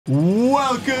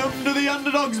Welcome to the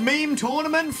Underdogs Meme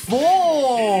Tournament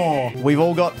 4! We've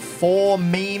all got 4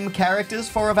 meme characters,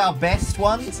 4 of our best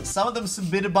ones. Some of them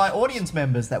submitted by audience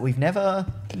members that we've never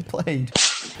played.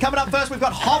 Coming up first, we've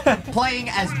got Hop playing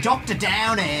as Dr.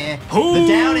 Downair. The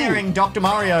down-airing Dr.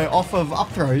 Mario off of up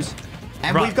throws.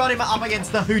 And we've got him up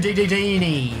against the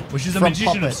Houdini, which is a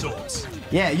magician of sorts.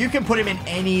 Yeah, you can put him in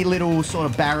any little sort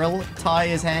of barrel, tie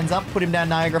his hands up, put him down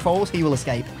Niagara Falls, he will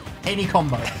escape. Any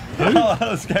combo.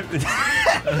 I'll escape this.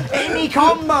 Any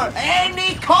combo!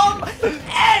 Any combo!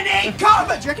 Any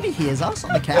combo! Do you reckon he hears us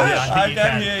on the couch? Yeah, I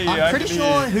can hear you. I'm pretty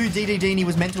sure Houdini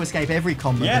was meant to escape every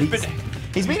combo. Yeah, but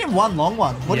he's been in one long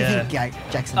one. What do you think,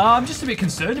 Jackson? I'm just a bit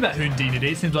concerned about Houdini.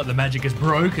 It seems like the magic is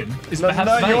broken.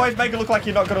 No, you always make it look like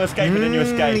you're not going to escape and then you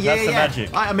escape. That's the magic.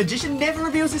 A magician never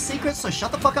reveals his secrets, so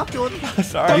shut the fuck up, Jordan.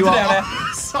 Sorry. You are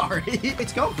sorry.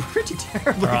 It's going pretty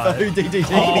terribly for Houdini.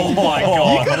 Oh my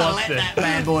god. You could have let that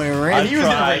bad boy rip. He was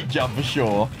going to jump for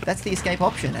sure. That's the escape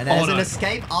option. And as an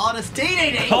escape artist,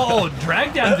 DDD. Oh,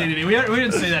 drag down DDD. We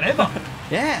didn't see that ever.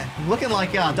 Yeah, looking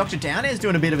like Dr. Downair's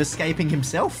doing a bit of escaping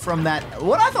himself from that,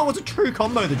 what I thought was a true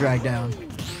combo, the drag down.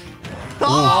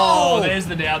 Oh, there's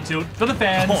the down tilt for the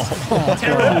fans.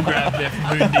 Terrible grab there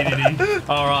from Houdini.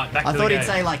 All right, back to the game. I thought he'd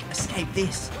say, like, escape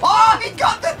this. Oh, he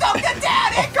got the Dr.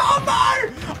 Downair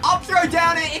combo! Up throw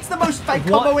down air. It's the most fake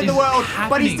combo in the world,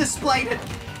 but he's displayed it.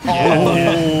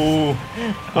 Oh.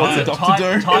 What's the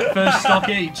doctor do? Tight first stock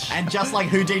each. And just like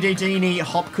Houdini,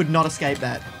 Hop could not escape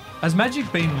that. Has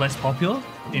Magic been less popular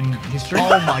in history? Oh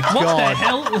my god. What the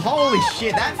hell? Holy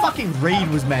shit, that fucking read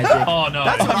was magic. Oh no.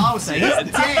 That's what I was saying.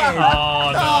 He's dead.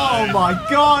 Oh no. Oh my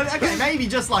god. Okay, maybe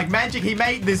just like Magic, he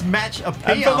made this match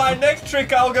appear. And for my next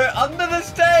trick, I'll go under the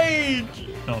stage.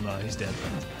 Oh no, he's dead.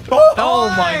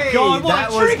 Oh my god, what that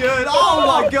a was trick. good. Oh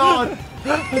my god.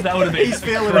 That would have been He's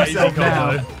feeling crazy himself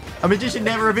combo. now. A magician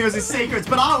never reveals his secrets,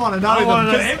 but I want to know them.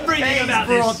 wanna know 'cause everything he's about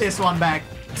brought this. this one back.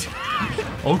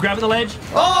 Oh, grab at the ledge.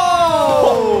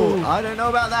 Oh! I don't know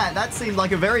about that. That seemed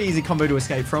like a very easy combo to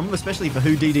escape from, especially for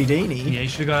Houdini. Yeah, you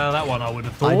should have got out of that one, I would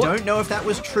have thought. I don't know if that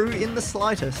was true in the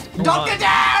slightest. Right. Dr.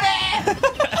 Downair!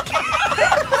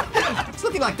 It's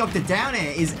looking like Dr.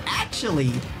 Downair is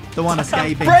actually the one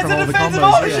escaping from all the defensive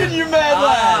combos. option, you mad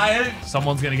lad!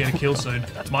 Someone's going to get a kill soon.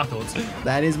 That's my thoughts.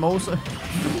 That is also...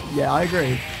 Yeah, I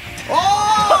agree.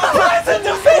 Oh! Press a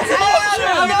defensive option!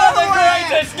 Another Nowhere!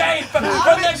 great escape from the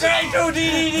great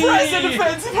Houdini! Press a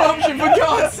defensive option, for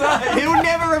God's sake! He'll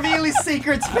never reveal his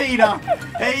secrets, Peter.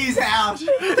 He's out.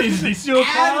 Is this your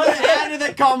card? Out of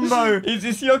the combo. Is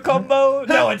this your combo?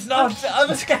 No, it's not. I've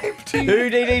escaped.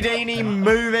 Houdini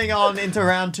moving on into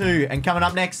round 2. And coming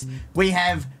up next, we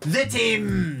have the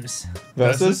Tims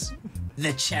Versus?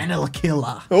 the Channel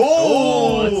Killer.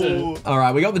 Oh!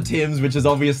 Alright, we got the Tims, which is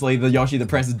obviously the Yoshi that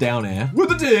presses down air. With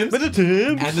the Tims! With the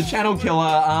Tims! And the Channel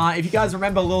Killer, if you guys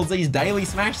remember Lil Z's Daily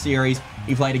Smash series,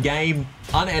 he played a game,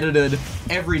 unedited,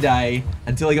 every day,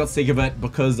 until he got sick of it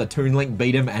because a Toon Link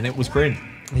beat him and it was cringe.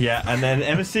 Yeah, and then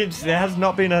ever since, there has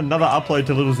not been another upload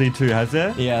to Little Z2, has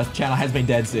there? Yeah, Channel has been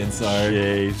dead since, so...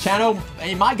 Jeez. Channel,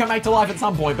 it might come back to life at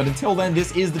some point, but until then,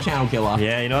 this is the Channel Killer.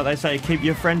 Yeah, you know what they say, keep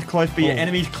your friends close, but your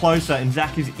enemies closer, and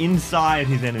Zack is inside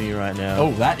his enemy right now.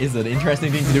 Oh, that is an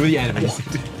interesting thing to do with the enemies.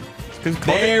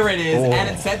 There it is, and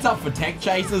it sets up for tech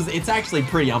chases. It's actually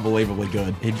pretty unbelievably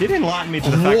good. He did enlighten me to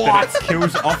the fact that it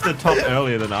kills off the top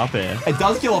earlier than up air. It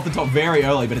does kill off the top very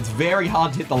early, but it's very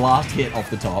hard to hit the last hit off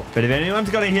the top. But if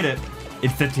anyone's got to hit it,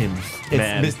 it's the Tims.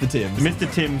 It's Mr. Tims.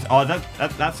 Mr. Tims. Oh,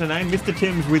 that's her name? Mr.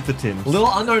 Tims with the Tims.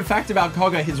 Little unknown fact about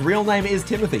Cogger, his real name is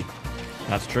Timothy.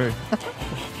 That's true.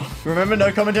 Remember,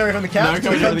 no commentary from the couch.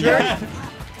 No commentary from the couch.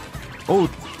 Oh,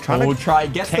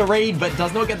 gets the read, but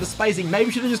does not get the spacing.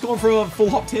 Maybe should have just gone for a full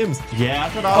hop Tims. Yeah,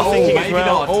 that's what I was thinking as maybe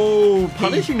well. not. Oh,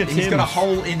 punishing the Tims. He's got a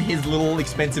hole in his little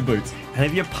expensive boots. And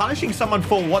if you're punishing someone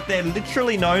for what they're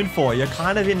literally known for, you're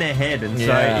kind of in their head. And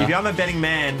so if I'm a betting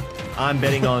man, I'm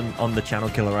betting on the Channel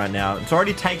Killer right now. It's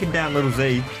already taken down Little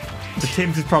Z. The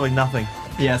Tims is probably nothing.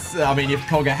 Yes, I mean, if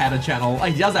Cogger had a channel,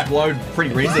 he does upload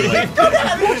pretty recently.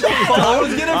 I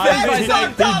was gonna finish by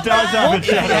saying he does have a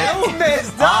channel.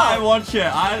 Messed I watch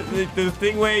it. The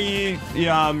thing where you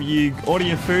order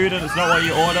your food and it's not what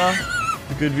you order.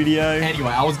 It's a good video. Anyway,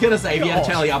 I was gonna say if he had a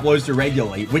channel he uploads to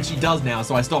regularly, which he does now,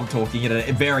 so I stopped talking at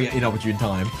a very inopportune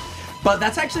time. But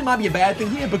that's actually might be a bad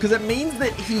thing here because it means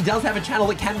that he does have a channel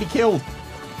that can be killed.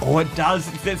 Oh, it does.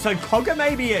 So Cogger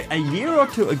maybe a year or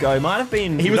two ago might have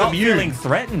been He was not immune. feeling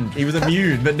threatened. He was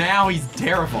immune, but now he's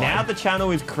terrified. Now the channel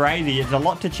is crazy. It's a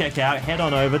lot to check out. Head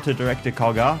on over to Director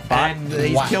Cogger. But and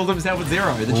he's killed himself with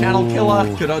 0. The channel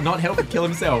killer could not help but kill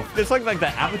himself. there's like the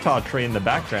avatar tree in the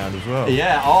background as well.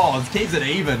 Yeah, oh, it keeps it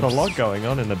even. There's a lot going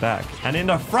on in the back. And in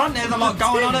the front, there's a lot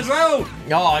going on as well.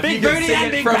 Oh, if Big you can booty see and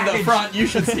it big from package. the front, you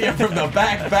should see it from the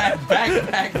back,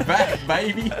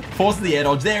 baby. Forces the air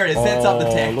dodge. There it is. Sets up the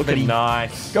tech. But Looking he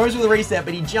nice. goes with a reset,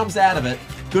 but he jumps out of it.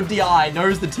 Good DI.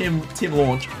 Knows the Tim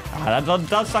launch. That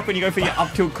does suck when you go for your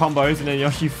up tilt combos and then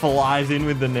Yoshi flies in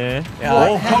with the nair.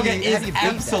 Oh, how do Cogger you- how is do you beat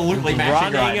that? absolutely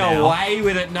mashing right Running now. away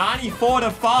with it,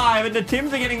 94-5, and the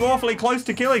Tims are getting awfully close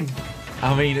to killing.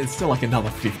 I mean, it's still like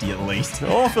another 50 at least.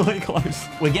 Awfully close.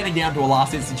 We're getting down to a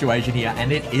last hit situation here,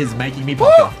 and it is making me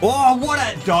pucker. Oh, what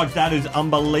a dodge. That is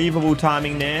unbelievable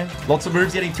timing there. Lots of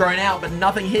moves getting thrown out, but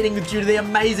nothing hitting due to the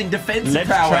amazing defensive Let's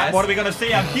prowess. trap. What are we going to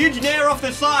see? A huge nair off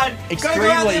the side. Go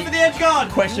around there for the edge guard.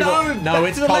 Questionable. No, back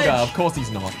it's to the Cogger. ledge. Of course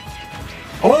he's not.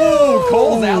 Oh,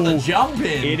 calls out the jump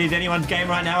in. It is anyone's game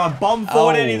right now. A bomb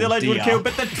forward, any of the ledge would dear. kill,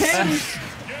 but the Tims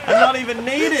are not even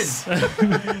needed.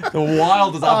 The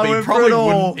Wilders up went beat for probably it all.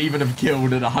 wouldn't even have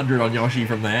killed at 100 on Yoshi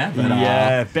from there. But,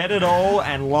 Yeah, bet it all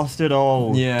and lost it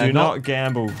all. Yeah, Do not- not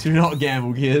gamble. do not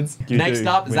gamble, kids. You Next do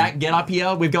up, win. Zack, get up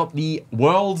here. We've got the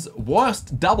world's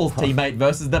worst doubles teammate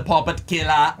versus the Poppet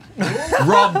Killer.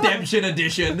 Rob Demption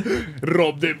edition.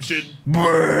 Rob Demption.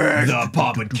 The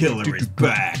Poppet Killer is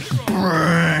back.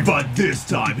 But this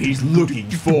time he's looking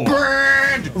for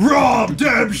Rob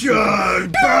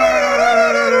Demption.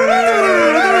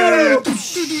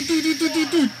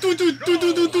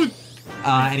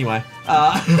 Anyway.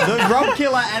 The Rob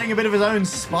Killer adding a bit of his own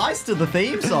spice to the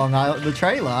theme song, the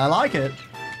trailer. I like it.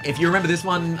 If you remember this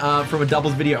one from a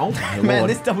doubles video, oh my Man, lord.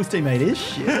 this doubles teammate is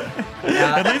shit.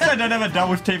 At least I don't have a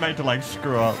doubles teammate to like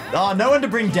screw up. Oh, no one to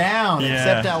bring down Yeah.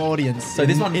 except our audience. So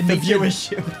this one in the featured,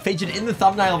 viewership. featured in the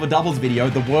thumbnail of a doubles video,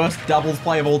 the worst doubles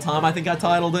play of all time, I think I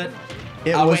titled it.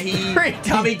 It Where was he pretty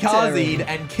kamikazed terrible.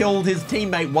 and killed his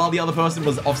teammate while the other person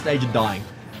was off stage and dying.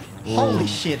 Holy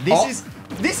shit! Oh.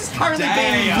 This is currently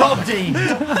being Damn. Rob Dean.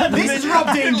 This is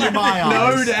Rob Dean in my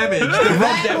eyes. No damage. The Rob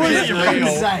That Demption was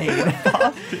is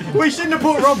real. insane. We shouldn't have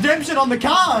put Rob Demption on the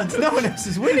cards. No one else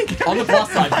is winning. On the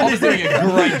plus side, Pop's doing a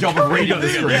great job of reading the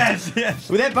script. Yes, yes.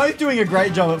 Well, they're both doing a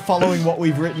great job at following what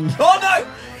we've written. Oh no!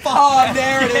 Oh,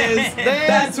 there it is. There's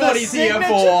That's the what he's here signature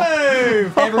for.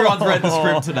 move. Everyone's read the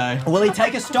script today. Will he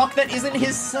take a stock that isn't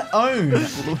his own?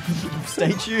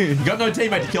 Stay tuned. He got no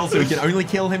teammate to kill, so he can only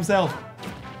kill himself.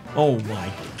 Oh my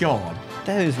god.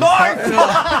 Those Why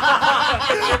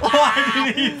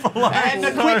did he follow? and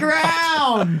a quick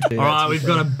round. All right, we've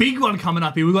got a big one coming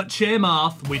up here. We've got chair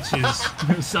math, which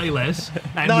is say less.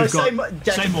 And No, we've got, say more.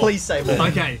 Jack, please say more.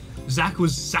 Okay. Zack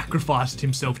was sacrificed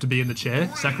himself to be in the chair.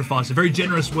 Sacrificed, a very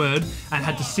generous word, and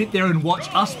had to sit there and watch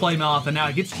us play math. And now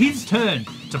it gets his turn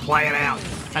to play it out.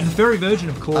 And the furry version,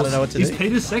 of course, know what to is do.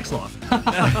 Peter's sex life.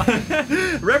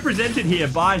 Represented here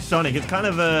by Sonic. It's kind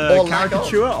of a Or lack of.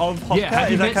 caricature of HopCat. Yeah, have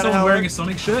you Is that met kind of someone how wearing it a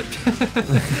Sonic shirt?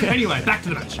 Anyway, back to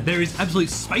the match. There is absolute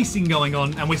spacing going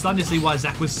on, and we're starting to see why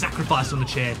Zack was sacrificed on the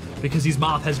chair, because his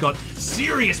math has got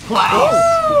serious play.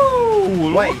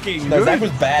 Ooh, Wait, looking No, good. Zack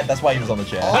was bad, that's why he was on the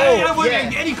chair. Hey, I wasn't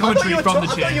getting any commentary from the I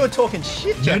chair. thought you were talking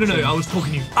shit, No, Jackson. no, I was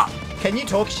talking you up. Can you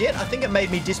talk shit? I think it made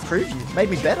me disprove you.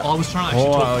 Made me better. I was trying to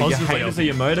actually talk Oh, your positively. haters are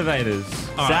your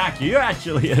motivators. All right. Zack, you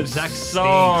actually are Zack so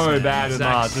stinks, bad with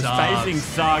Zack math. The sucks. spacing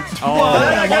sucks. No, Oh,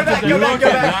 no, no, go back, go back, go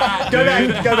Look at back, that, go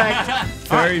dude. back, go back.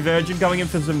 Very virgin, going in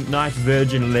for some nice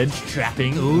virgin ledge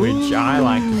trapping, which I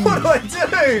like to see. What do I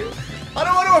do? I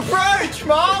don't want to approach,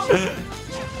 Mom.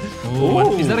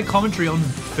 Ooh, is that a commentary on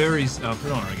furries? Oh,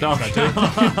 put it on again.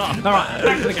 All right,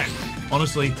 back to the game.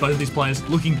 Honestly, both of these players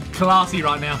looking classy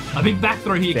right now. A big back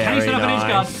throw here. Can he Very set up an edge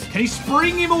guard? nice. Can he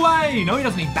spring him away? No, he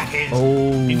doesn't need backhand.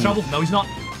 Oh. In trouble? No, he's not.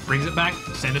 Brings it back.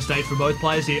 Center stage for both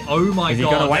players here. Oh my Is he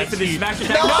god. gonna wait that's for this huge. smash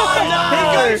attack?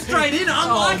 No! He goes straight in,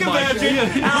 unlike Oh a my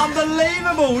virgin. God.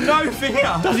 Unbelievable, no fear.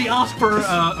 Does he ask for,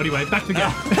 anyway, back to the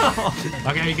game.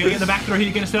 Okay, you're gonna get the back throw here.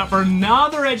 You're gonna set up for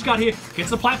another edge guard here. Gets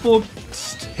the platform.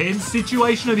 Tense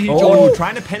situation over here, Jordan. Oh,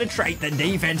 trying to penetrate the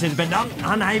defenses, but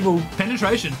unable.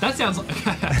 Penetration. That sounds like...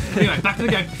 Anyway, back to the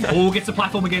game. Oh, gets the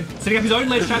platform again. Setting up his own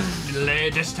ledge trap.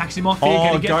 Just attacks him off here. Oh,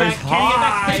 Can he get goes back? Can he get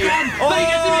back? high. He can. But he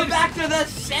gets him in. Back to the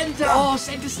center. Oh,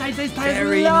 center stage. These players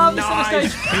Very love nice. the center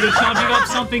stage. Peter charging up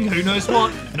something. Who knows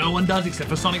what? No one does except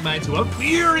for Sonic mates who are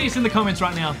furious in the comments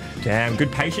right now. Damn,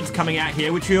 good patience coming out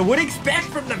here, which you would expect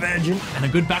from the virgin. And a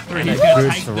good back throw. And He's a going to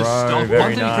good take the throw. stock. Very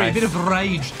One, two, three. A nice. bit of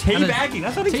rage. And a- Teabagging,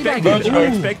 that's what Teabag. Virgin Ooh.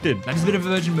 expected. That is a bit of a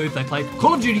virgin move. They play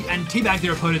Call of Duty and teabag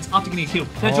their opponents after getting killed.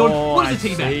 Now, Jordan, what is a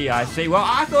teabag? I see. Well,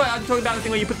 I thought I was talking about the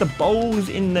thing where you put the bowls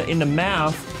in the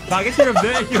mouth. But I guess you're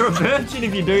a virgin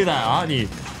if you do that, aren't you?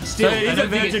 Still, so it is a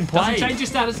virgin play. Doesn't change your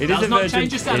status. It does is a not virgin,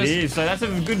 change your status. It is. So that's a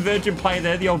good virgin play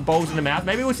there, the old bowls in the mouth.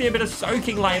 Maybe we'll see a bit of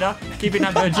soaking later, keeping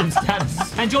that virgin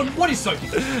status. And Jordan, what is soaking?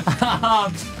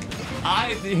 It's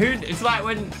like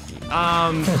when I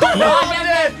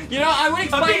would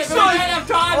explain it, but I don't have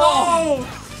time.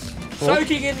 Oh!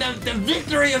 Soaking in the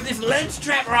victory of this ledge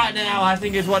trap right now, I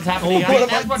think is what's happening.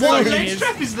 That's what What soaking ledge is.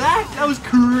 trap is that? That was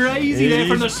crazy there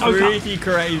from the soaker. Pretty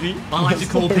crazy. I like to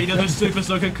call Peter the super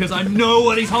soaker because I know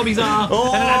what his hobbies are.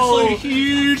 Oh, and an absolute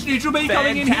huge neutral B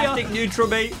coming in here. Fantastic neutral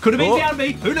B. Could have been down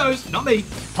B. Who knows? Not me.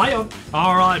 Play on.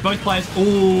 All right, both players.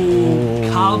 Ooh,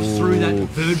 carves through that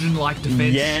virgin-like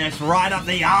defense. Yes, right up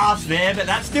the arse there, but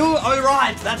that's still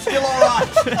alright. That's still alright.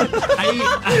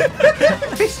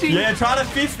 Fisting. Yeah, try to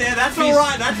fist there. That's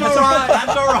alright. That's alright.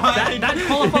 That's alright. That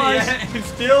qualifies. Yeah, it's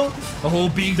still. Oh,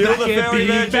 big Still back the air, very big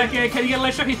virgin. back air. Can he get a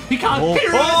left shot? He can't. Oh, He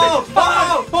reverses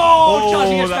oh, it. oh,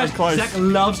 Charging oh, F that was smash. close. Zack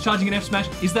loves charging an F smash.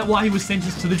 Is that why he was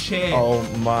sentenced to the chair? Oh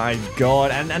my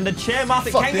god. And the chair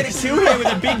master can get a kill here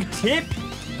with a big tip.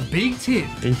 A big tip.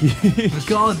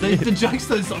 God, the jokes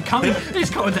that are coming. These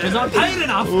commentators aren't paid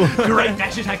enough. Great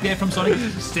dash attack there from Sonic.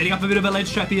 Setting up a bit of a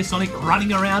ledge trap here. Sonic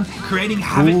running around, creating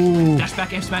havoc. Dash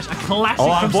back F smash. A classic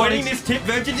from avoiding Sonic. this tip.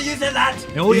 Virgin to use that.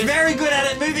 Oh, He's yes. very good at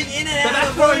it, moving in and But out, that's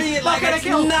avoiding it like not gonna it's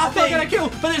kill. nothing. Not gonna kill.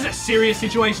 But there's a serious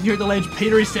situation here at the ledge.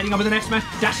 Peter is setting up with an F smash.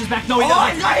 Dashes back. No, he Oh,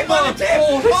 doesn't. got him on the tip!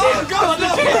 Oh, Oh, God, no,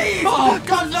 please! Oh,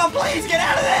 God, no, please, get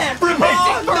out of there!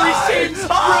 Repenting for his sins.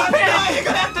 Oh, Repent. no, you're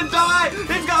gonna have to die!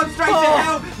 He's going straight to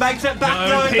hell! Makes it back,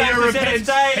 No, going back Peter to center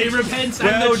repents. stage! He repents,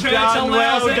 Well and the church done,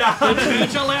 allows well it. done. The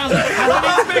church allows it. Has an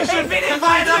inspection. He hit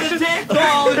by another tip!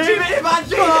 Oh, the He chip. hit by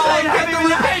Jesus! Oh, Ain't happy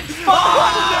with that.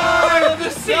 Oh, no! The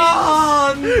sins.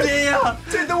 Oh, dear!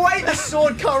 Dude, the way the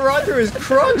sword cut right through his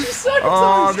crotch is so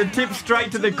Oh, the tip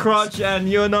straight to the crotch, and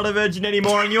you're not a virgin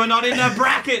anymore, and you are not in the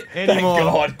bracket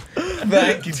anymore.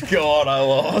 Thank God I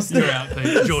lost. You're out,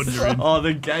 Pete. Jordan, you're in. Oh,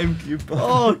 the GameCube.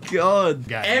 Oh God.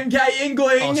 Okay. MK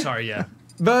Inkling Oh, sorry, yeah.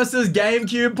 versus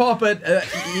GameCube Poppet.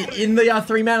 In the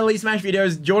 3-man Elite Smash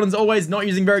videos, Jordan's always not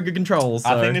using very good controls. So.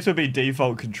 I think this would be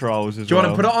default controls as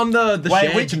Jordan, well. put it on the Wait,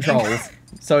 shared which controls.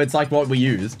 So it's like what we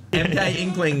use. MK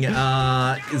Inkling,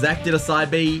 Zack did a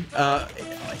side B.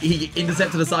 He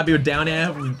intercepted a side B with down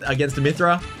air against a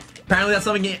Mithra. Apparently that's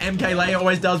something MK Leia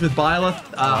always does with Byleth.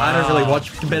 I don't really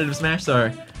watch competitive Smash,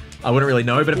 so I wouldn't really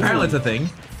know, but apparently it's a thing.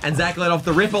 And Zack let off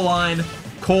the Ripper line,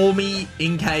 call me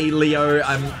Inkay Leo,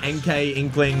 I'm NK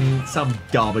Inkling, some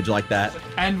garbage like that.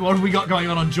 And what have we got going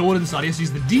on Jordan's side? Yes,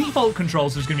 he's the default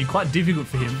controls, so it's going to be quite difficult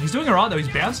for him. He's doing alright though, he's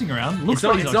bouncing around. Looks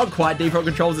like It's not quite default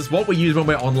controls, it's what we use when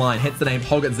we're online, hence the name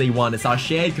HopCat Z1. It's our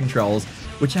shared controls,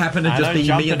 which happen to I just don't be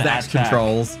jump me and and Zack's attack.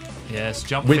 controls. Yes,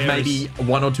 jump With fair maybe is-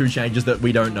 1 or 2 changes that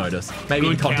we don't notice. Maybe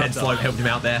Good content counter. slope helped him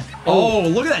out there. Oh,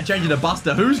 look at that change into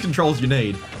Buster. Whose controls you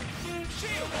need?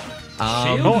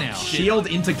 Shield now. Shield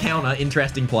into counter,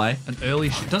 interesting play. An early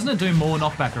doesn't it do more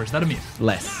knockback, or is that a myth?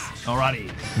 Less.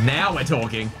 Alrighty. Now we're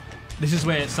talking. This is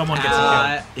where someone gets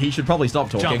a He should probably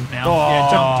stop kill. talking. Jump now. Yeah,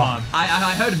 jump time.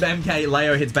 I heard MK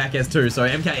Leo hits back S2, so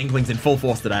MK Inkling's in full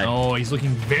force today. Oh, he's looking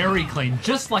very clean,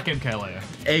 just like MK Leo.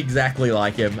 Exactly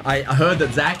like him. I heard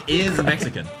that Zack is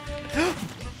Mexican.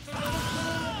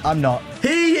 I'm not.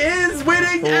 He is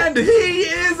winning and he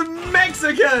is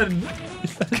Mexican!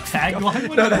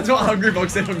 Tagline? No, that's what Hungry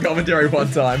Box said on commentary one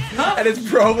time. And it's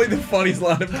probably the funniest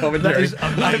line of commentary That is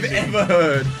I've amazing. ever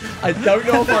heard. I don't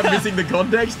know if I'm missing the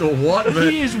context or what,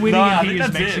 but He is winning No, I and he think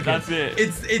is that's Mexican. it.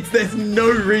 That's it. it's there's no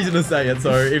reason to say it.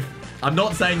 So if I'm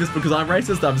not saying this because I'm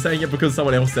racist, I'm saying it because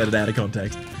someone else said it out of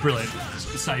context. Brilliant.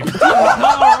 Save.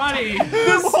 Alrighty.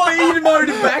 The speed mode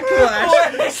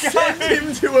backlash sent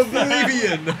him to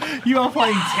oblivion. You are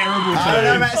playing terrible I don't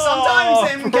know, too. man.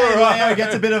 Sometimes MK Leo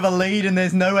gets a bit of a lead and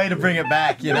there's no way to bring it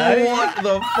back, you know? What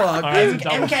the fuck? Alright, it's a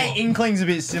double MK swap. Inkling's a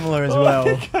bit similar as well.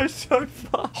 It goes so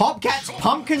far. HopCat's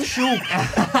Pumpkin Shulk.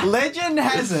 Legend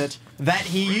has it that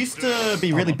he used to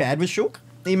be really bad with Shulk.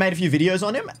 He made a few videos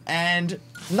on him, and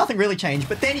nothing really changed.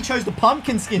 But then he chose the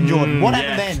pumpkin skin, Jordan. What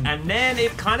happened Yes. then? And then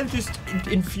it kind of just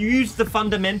infused the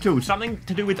fundamentals, something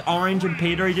to do with Orange and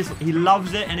Peter. He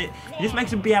loves it, and it just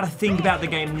makes him be able to think about the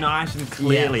game nice and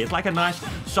clearly. Yeah. It's like a nice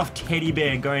soft teddy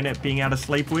bear going at being able to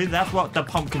sleep with. That's what the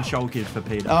pumpkin shulk is for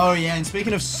Peter. Oh, yeah, and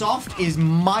speaking of soft, is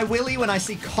my willy when I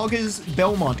see Cogger's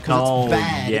Belmont, because Oh, it's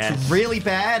bad. yes. It's really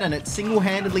bad, and it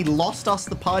single-handedly lost us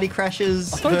the party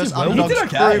crashes thought he versus did well. Underdogs He did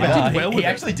okay. crew He match. did well with he that.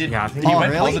 actually did. Yeah, I think he Oh,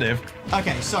 went really? positive.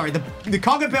 Okay, sorry. The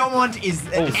Cogger Belmont is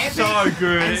epic so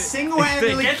good. and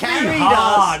single-handedly It gets me carried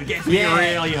hard. us. Gets me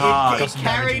really hard. It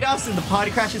carried us in the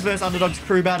Party Crashers versus Underdogs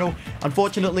crew battle.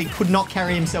 Unfortunately, could not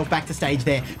carry himself back to stage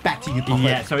there. Back to you, Papa.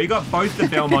 Yeah, so he got both the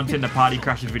Belmonts in the Party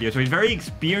Crashers video, so he's very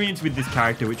experienced with this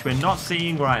character, which we're not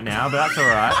seeing right now, but that's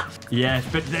alright. Yes,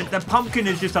 but the pumpkin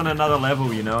is just on another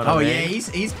level, you know what I Oh mean? yeah,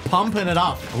 he's pumping it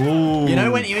up. Ooh, You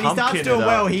know when he starts pumpkin doing it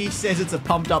well, up. he says it's a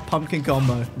pumped up pumpkin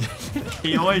combo.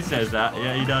 He always says that.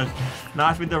 Yeah, he does.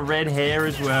 Nice with the red hair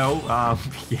as well.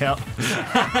 Yep.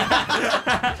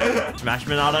 Smash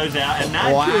Monato's out, and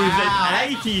that Wow. goes at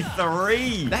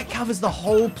 83. That covers the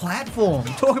whole platform.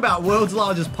 Talk about world's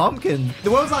largest pumpkin.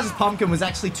 The world's largest pumpkin was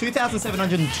actually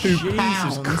 2,702 Jesus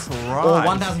pounds, Christ. or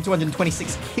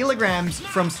 1,226 kilograms,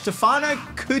 from Stefano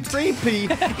Cutripi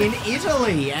in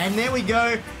Italy. And there we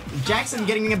go. Jackson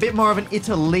getting a bit more of an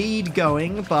lead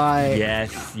going by...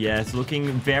 Yes, looking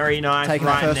very nice Taking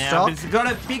that right first now. stock. But it's got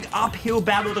a big uphill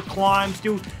battle to climb.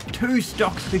 Still 2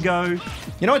 stocks to go.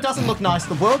 You know what doesn't look nice?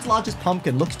 The world's largest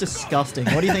pumpkin looks disgusting.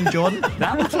 What do you think, Jordan?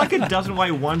 That looks like it doesn't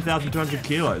weigh 1,200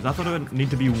 kilos. I thought it would need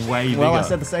to be way bigger. Well, I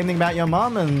said the same thing about your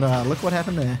mum, and look what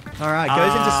happened there. All right,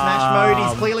 goes into smash mode.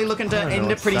 He's clearly looking to I don't know end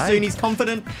what it pretty to say. soon. He's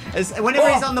confident.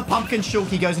 Whenever he's on the pumpkin shulk,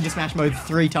 he goes into smash mode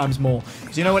 3 times more.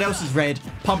 Because you know what else is red?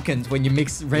 Pumpkins, when you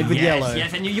mix red with yellow.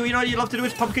 Yes, and you know what you love to do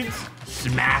with pumpkins?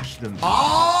 Smash them.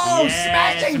 Oh,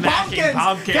 Yeah, smashing pumpkins!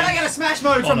 pumpkins. Can I get a smash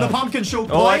mode from the pumpkin shulk,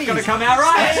 please? Oh, it's gonna come out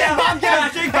right Smashing now. pumpkin!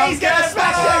 Smashing He's gonna pumpkin.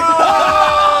 smash it!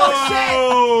 Oh,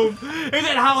 shit! Is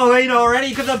it Halloween already?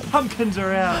 Because the pumpkins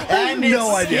are out. And it's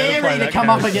no idea how to play scary to that come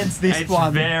up character. against this It's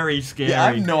one. very scary. Yeah,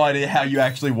 I have no idea how you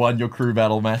actually won your crew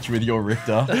battle match with your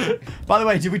Richter. By the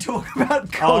way, did we talk about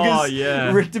Cogger's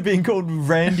yeah. Richter being called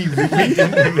Randy Richter?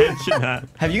 mention that.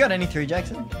 Have you got any 3,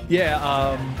 Jackson?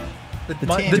 Yeah, The did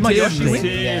my Tim Yoshi thing. win?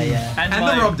 Yeah, yeah. And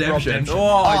my the Rob Demption.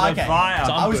 Oh, he's on okay. fire.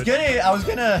 So I was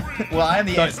gonna. Well, I am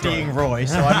the Don't SDing Roy,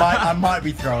 so I might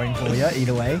be throwing for you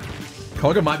either way.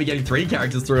 Cogger might be getting 3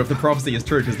 characters through if the prophecy is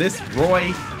true, because this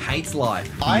Roy hates life.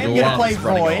 I am He gonna play loves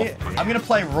running Roy. off. I'm gonna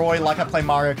play Roy like I play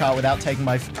Mario Kart without taking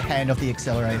my hand off the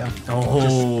accelerator.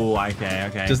 Oh,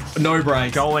 okay. Just no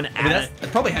brakes. Going I mean, at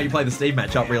that's probably how you play the Steve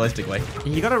matchup, realistically.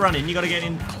 You gotta run in, you gotta get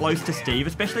in close to Steve,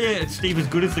 especially Steve as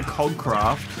good as the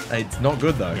Cogcraft. It's not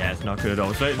good, though. Yeah, it's not good at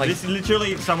all. So Like- this is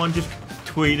literally someone just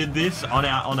tweeted this on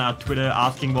our Twitter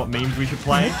asking what memes we should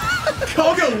play.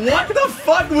 Cogger, what the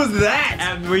fuck was that?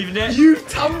 And we've never... You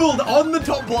tumbled on the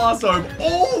top blast dome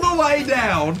all the way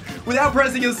down without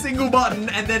pressing a single button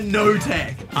and then no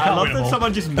tech. I love that Winnable.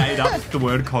 someone just made up the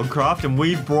word Cogcraft and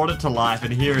we brought it to life,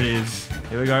 and here it is.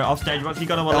 Here we go, off stage. Once he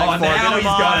got him on Oh, leg for a bit now of he's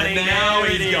got it. mining, Now there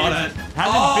he's it got is. it.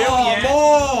 Hasn't built yet.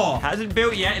 More! Hasn't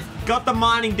built yet. It's got the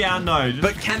mining down though.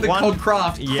 But can the One-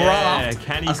 Cogcraft Yeah, craft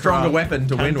can he a stronger craft- weapon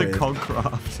to can win the with?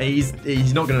 Cogcraft.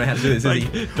 He's not going to know how to do this, is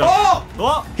he? Like, Oh!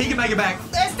 Oh! He can make it back.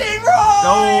 SDing Roy!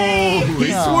 Oh! He's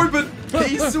Yeah. swooping.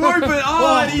 He's swooping.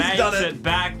 Oh, and he's Makes done it it.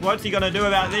 back. What's he gonna do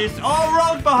about this? Oh,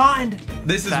 rolled behind.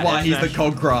 This is That why is he's the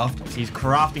national. Cogcraft. He's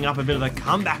crafting up a bit of a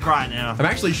comeback right now. I'm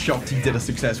actually shocked he did a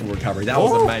successful recovery. That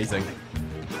was Oh. amazing.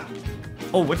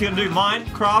 Oh, what's he gonna do? Mine,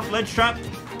 craft, ledge trap.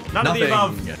 None of the Nothing.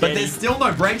 above. But Yeah, there's still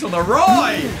no brakes on the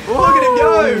Roy. Look at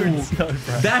him go.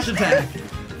 Dash attack.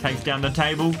 he takes down the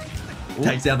table.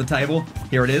 Takes down the table.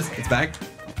 Here it is. It's back.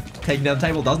 Taking down the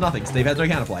table does nothing. Steve has no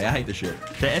counterplay. I hate this shit.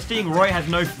 The SDing Roy has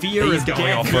no fear He's of going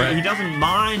death. off for it. He doesn't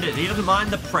mind it. He doesn't mind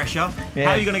the pressure. Yeah.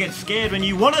 How are you gonna get scared when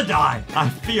you want to die? I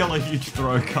feel a huge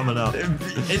throw coming up.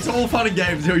 It's all fun and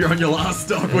games until you're on your last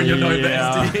stock when you're no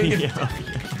SDing. Yeah.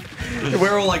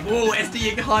 We're all like, whoa,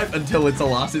 SDing hype until it's a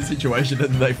last hit situation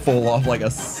and they fall off like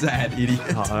a sad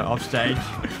idiot. Off stage.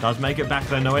 Does make it back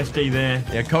though. No SD there.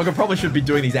 Yeah, Cogger probably should be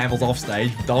doing these ambles off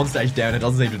stage. The on stage down, it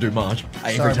doesn't seem to do much.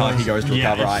 Every Sorry, time boys. he goes to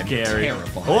Yeah, recover, I'm it's scary.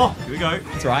 terrified. Oh, here we go.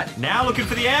 That's right. Now looking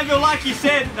for the anvil, like you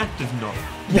said. That does not.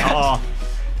 Oh.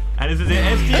 And is it the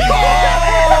SD?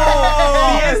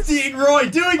 Oh! The SDing Roy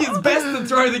doing his best to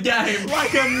throw the game.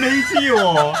 Like a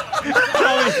meteor.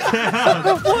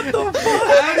 Going down.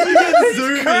 How do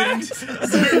you get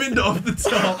zoomed off the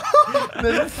top,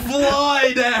 then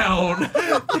fly down?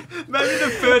 Maybe the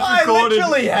first I recorded.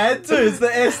 literally had to. It's the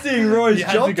SDing Roy's You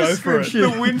had job to go for it. description.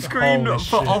 The windscreen Holy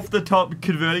for shit. off the top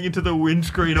converting into the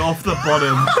windscreen off the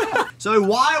bottom. So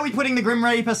why are we putting the Grim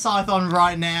Reaper scythe on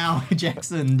right now,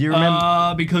 Jackson? Do you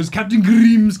remember? Because Captain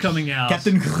Grimm's coming out.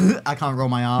 Captain I can't roll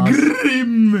my R's.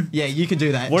 Grimm. Yeah, you can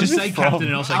do that. What Just is say it Captain from?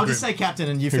 and I'll say I'll Grimm. just say Captain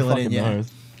and you fill it in, yeah.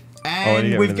 I And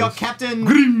get rid we've of got this. Captain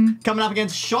Grimm. coming up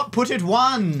against Shot Put It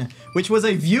 1, which was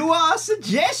a viewer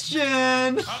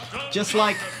suggestion. Just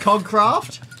like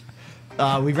Cogcraft.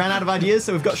 We ran out of ideas,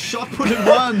 so we've got shot-putted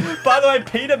one. By the way,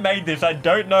 Peter made this. I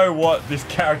don't know what this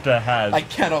character has. I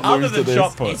cannot other lose than to this.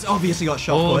 shot put. It's obviously got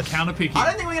Oh, shot-put. counterpicking. I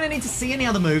don't think we're going to need to see any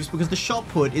other moves because the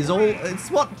shot-put is all... It's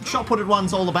what shot-putted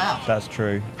one's all about. That's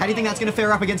true. How do you think that's going to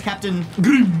fare up against Captain...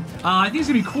 I think it's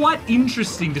going to be quite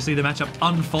interesting to see the matchup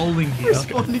unfolding here.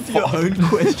 Responding to your own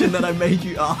question that I made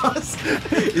you ask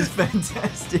is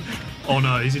fantastic. Oh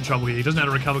no, he's in trouble here. He doesn't know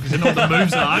how to recover because he doesn't know what the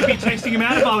moves are. I'd be texting him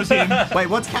out if I was him. Wait,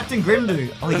 what's Captain Grim do?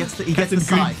 Oh, he gets the Captain Grim.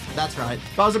 scythe. That's right.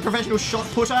 If I was a professional shot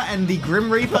putter and the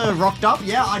Grim Reaper rocked up,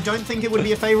 yeah, I don't think it would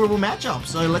be a favourable matchup.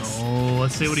 So let's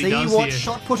see what he does see what here.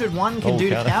 shot putted one can do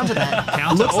to counter that.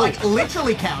 Counter. Looks like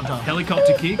literally counter.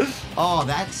 Helicopter kick. Oh,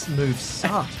 that move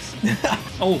sucks.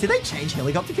 Oh, Did they change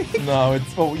helicopter kick? No,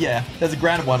 it's yeah. There's a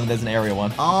grounded one and there's an aerial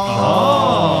one.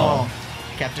 Oh.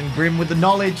 Captain Grim with the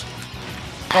knowledge.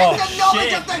 Oh, And the knowledge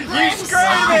shit. of the You Grim screwed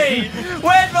side. me!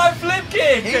 Where's my flip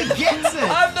kick? He gets it.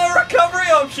 I have no recovery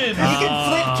option. You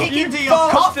can flip kick You into your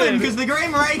bastard. coffin because the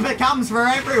Grim Reaper comes for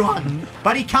everyone.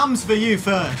 But he comes for you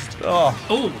first. Oh,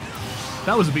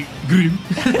 that was a bit grim,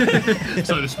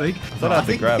 so to speak. I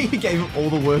think he gave him all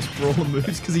the worst brawler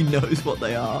moves because he knows what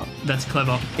they are. That's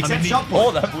clever. Except shot put.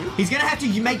 oh, that would. He's going to have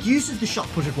to make use of the shot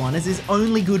putted one as his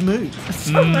only good move.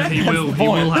 He will. He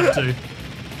will have to.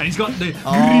 And he's got the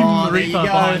Oh, Grim there you Reaper go.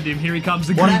 behind him. Here he comes.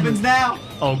 The What Grim. happens now?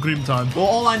 Oh, Grim time. Well,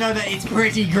 all I know that it's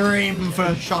pretty grim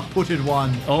for shot putted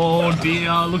one. Oh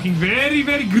dear, looking very,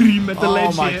 very grim at the Oh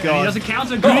ledge my here. God. And he does a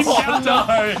counter, grim counter,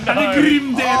 and a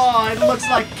grim death. Oh, it looks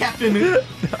like Captain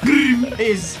Grim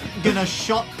is going to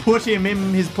shot put him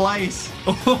in his place.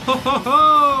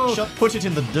 Oh, Shot put it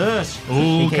in the dirt.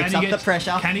 oh, he keeps up the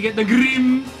pressure. Can he get the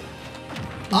grim?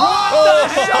 Oh,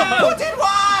 shot put it one!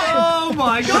 Oh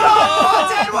my Shot god!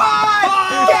 put it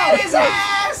one! Get his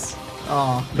ass!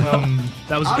 Oh,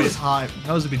 That was a I bit. was hyped.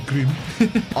 That was a bit grim.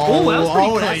 Oh, that was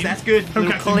pretty that's, clean. that's good. From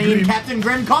Little Captain clean Grim. Captain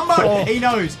Grim combo. Oh. He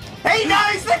knows. He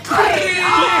knows the clean.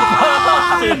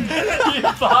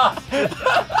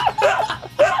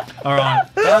 All right.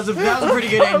 That was a pretty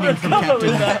good ending from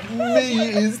Captain Me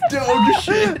is dog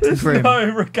shit. Grim. No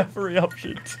recovery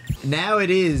options. Now it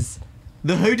is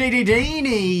the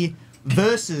Houdini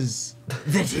versus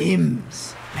the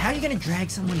Tims. How are you going to drag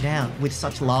someone down with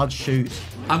such large shoes?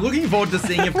 I'm looking forward to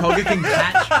seeing if Cogger can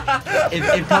catch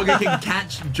if Cogger can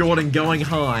catch Jordan going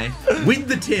high with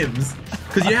the Tims.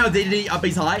 Because you know how DDD up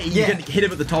is high? You Yeah. can hit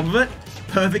him at the top of it.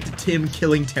 Perfect Tim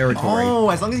killing territory. Oh,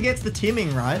 as long as he gets the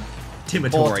timming right.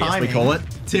 Timatory, or as we timing. call it.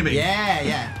 Timming.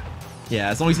 Yeah. Yeah,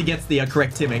 as long as he gets the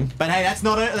correct timming. But hey, that's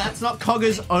not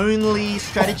Cogger's only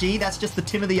strategy. That's just the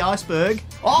tip of the iceberg.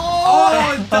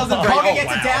 Oh, it doesn't break. Cogger Oh,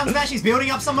 gets a wow. down smash. He's building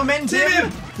up some momentum. Tim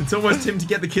him! It's almost Tim to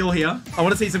get the kill here. I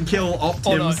want to see some kill op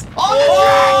Tims. Oh,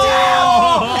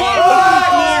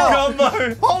 the drag down! New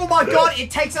combo. Oh my god, it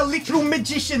takes a literal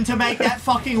magician to make that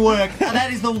fucking work. And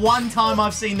that is the one time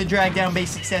I've seen the drag down be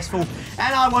successful.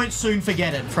 And I won't soon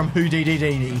forget it from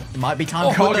Houdini. It might be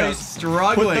time to put Cogger's those,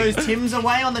 struggling. put those Tims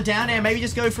away on the down air. Maybe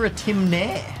just go for a Tim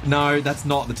Nair. No, that's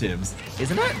not the Tims.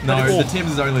 Isn't it? No, the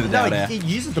Tims is only the No, down air. it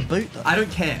uses the boot though. I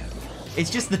don't care. It's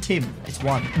just the Tim. It's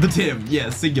one. The Tim, yeah,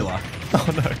 singular. Oh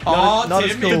no. Oh, not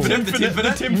as Tim, cool. infinite, the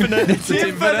Timfinite. Timfinite. The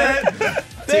Timfinite.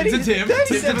 Tim's a Tim.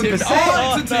 Tim's a Tim. 37%.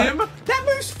 Oh, it's a Tim. That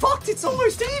move's fucked. It's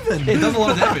almost even. It does a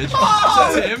lot of damage.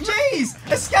 Oh, It's a Tim.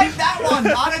 jeez! Escape that one!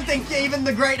 I don't think even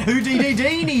the great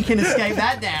Houdini can escape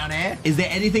that down air. Is there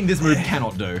anything this move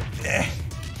cannot do?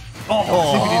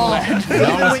 Oh.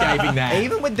 No escaping that.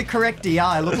 Even with the correct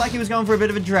DI, it looked like he was going for a bit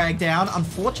of a drag down.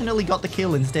 Unfortunately, got the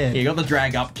kill instead. You got the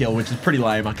drag up kill, which is pretty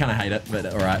lame. I kind of hate it, but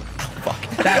alright. Fuck.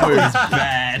 That move is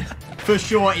bad. For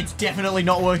sure, it's definitely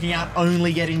not working out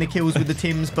only getting the kills with the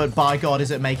Tims, but by God,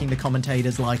 is it making the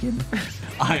commentators like him.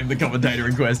 I am the commentator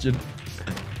in question.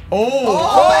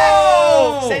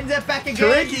 Oh! Sends it back again.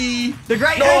 Tricky. The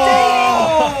great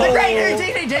Houdini! The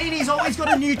great Houdini's always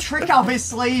got a new trick up his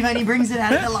sleeve and he brings it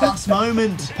out at the last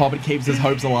moment. Poppet keeps his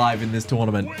hopes alive in this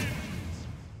tournament.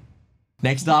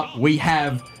 Next up, we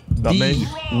have the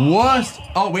worst.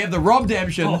 Oh, we have the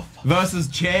Robdemption versus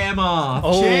Chairma.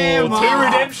 Chairma. Two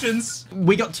redemptions.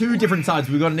 We got two different sides.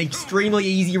 We got an extremely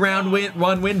easy one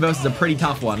win versus a pretty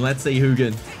tough one. Let's see who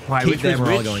can keep their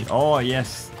morale going. Oh,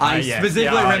 yes. I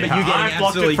specifically remember you getting I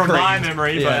blocked absolutely it from my creamed.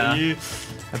 memory, Yeah. but you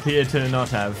appear to not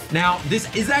have. Now,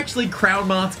 this is actually Crown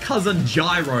Marth's cousin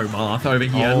Gyro Marth over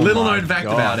here. Oh Little my known fact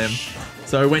about him. gosh.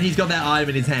 So when he's got that item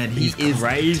in his hand, he He's is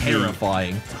crazy.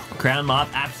 terrifying. Crown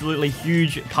Marth, absolutely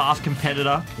huge past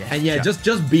competitor. And yeah,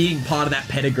 just being part of that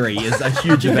pedigree is a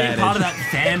huge Being advantage. part of that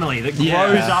family that Yeah.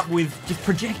 grows up with just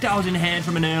projectiles in hand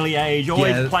from an early age,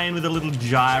 always Yeah. playing with a little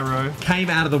gyro. Came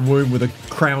out of the womb with a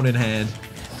crown in hand.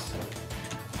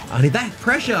 I need that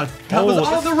pressure. Covers.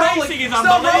 Oh, The the rolling. spacing is Stop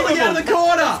rolling unbelievable. out of the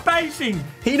corner. Spacing.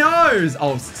 He knows.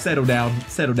 Oh, settle down,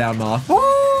 Marth.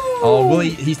 Oh, well,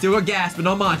 he's still got gas, but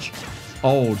not much.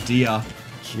 Oh dear.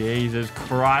 Jesus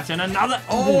Christ! And another.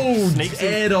 Sneaks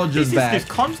air dodges back. There's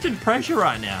constant pressure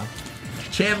right now.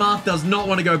 Chair Marth does not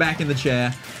want to go back in the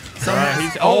chair. Right,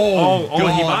 he's- God,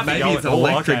 he might be maybe going- it's an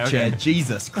electric okay, chair. okay.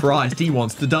 Jesus Christ, he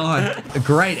wants to die. A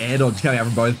great air dodge coming out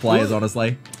from both players,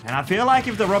 honestly. And I feel like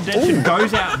if the Rob Denton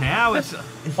goes out now, it's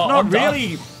not I'm done.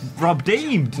 really Rob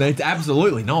deemed. It's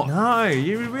absolutely not. No,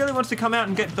 he really wants to come out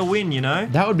and get the win, you know?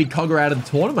 That would be Cogger out of the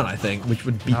tournament, I think, which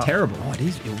would be terrible. Oh, it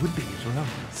would be as well.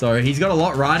 So he's got a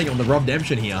lot riding on the Rob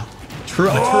Demption here. A true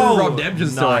Rob Demption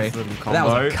story. nice little That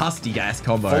was a combo. custy gas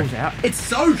combo. Falls out. It's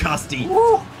so custy.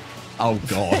 Oh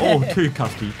god. Oh, too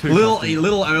custy. Too A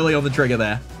little early on the trigger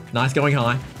there. Nice going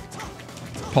high.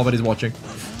 Poppet is watching.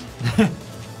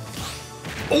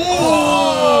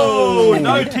 Oh,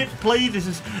 no tips, please. This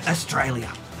is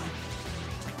Australia.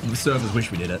 The servers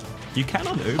wish we did it. You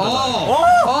cannot Uber. Gyro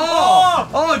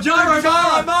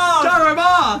Marth! Gyro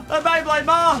Marth! The Beyblade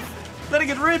Marth! Let it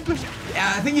get ripped.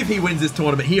 I think if he wins this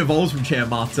tournament, he evolves from Chair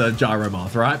Marth to Gyro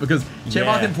Marth, right? Because Chair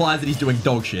Marth implies that he's doing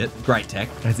dog shit. Great tech.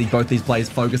 I see both these players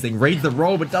focusing. Reads the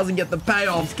roll, but doesn't get the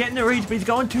payoff. He's getting the reach, but he's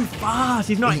going too fast.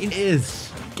 He's not He is.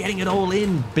 getting it all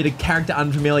in. Bit of character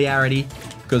unfamiliarity.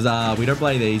 Because we don't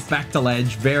play these. Back to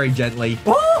ledge, very gently.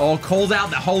 Oh, calls out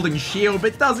the holding shield,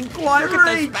 but doesn't quite Look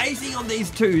at reach. the spacing on these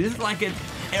two. This is like an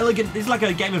elegant. This is like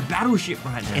a game of Battleship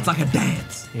right now. It's like a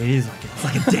dance. it is like It's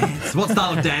like a dance. What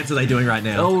style of dance are they doing right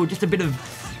now? oh, just a bit of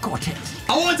quartet.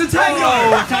 Oh, it's a tango!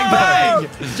 Oh, tango.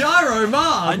 Bang! Gyro Marth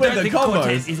I with don't the think quartet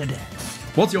combos. is a dance.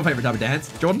 What's your favorite type of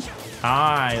dance, Jordan?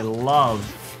 I love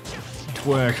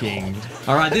twerking.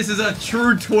 All right, this is a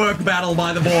true twerk battle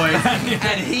by the boys,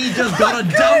 and he just got a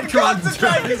dump truck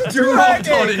dropped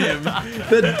on him.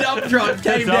 The dump truck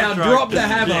came down, dropped the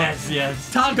hammer.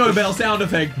 Yes. Taco Bell sound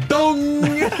effect. Dong!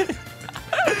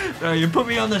 Oh, you put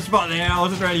me on the spot there. I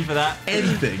wasn't ready for that.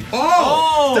 Anything.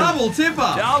 Oh! Double tipper.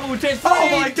 Double test.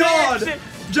 Oh my god!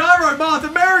 Gyro Marth,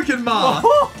 American Marth.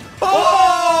 Oh!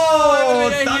 Oh!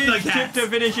 That was a huge tip Thundercats. to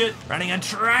finish it. Running a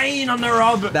train on the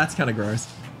Rob. That's kind of gross.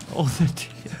 All the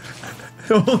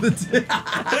All the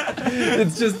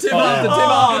it's just tip after tip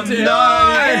Oh, after tip.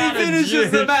 no. He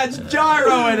finishes the match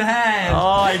gyro in hand.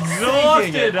 Oh,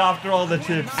 exhausted after all the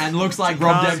tips. And looks like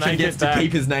Rob Can't Demption make gets it to back.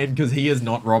 keep his name because he is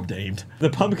not Rob deemed. The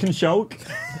pumpkin shulk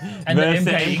And the versus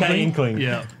MK Inkling.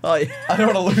 Yeah. I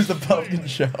don't want to lose the pumpkin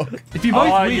show. If you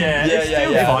both Oh, win. yeah. It's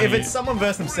still If funny. it's someone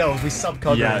versus themselves, we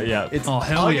sub-Cogger. Yeah. It's Oh,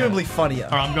 hell yeah. arguably funnier.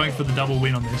 All right, I'm going for the double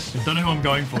win on this. Don't know who I'm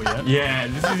going for yet. Yeah,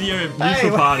 this is your neutral Hey,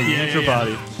 party. Yeah, neutral yeah,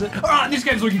 party. yeah. All right, this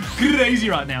game's looking crazy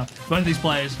right now. Both of these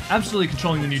players absolutely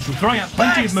controlling the neutral, throwing out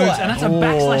plenty of moves, and that's a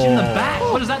backslash in the back.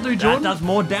 What does that do, That Jordan? does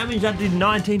more damage. That did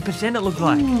 19%, it looked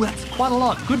like. Ooh, that's quite a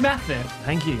lot. Good math there.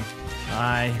 Thank you.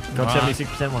 I got Right.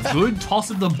 76% once. Good toss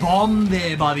of the bomb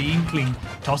there by the Inkling.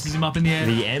 Tosses him up in the air.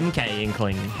 The MK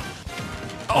Inkling.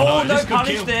 Oh, no, no this could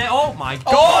punish kill. there. Oh my god.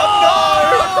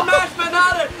 Oh, no! Smash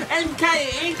Banana!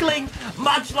 MK Inkling,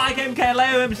 much like MK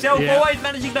Leo himself, Yeah. always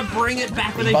managing to bring it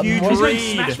back with a Button huge was He's going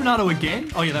read. Smash Ronaldo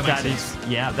again? Oh, yeah, that makes That sense. is,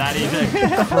 yeah, that is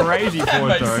a crazy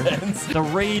forward throw. The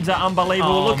reads are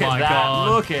unbelievable. Oh Look at my that. God.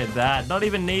 Look at that. Not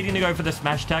even needing to go for the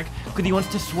smash tag because he wants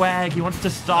to swag, he wants to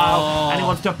style, Oh. and he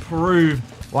wants to prove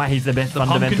why he's the best The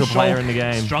fundamental pumpkin player shock, in the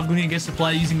game. struggling against the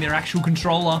player using their actual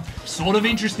controller. Sort of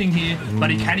interesting here, but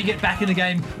can he get back in the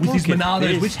game with his Look at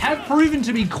Monados, this. which have proven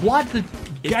to be quite the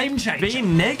game changer?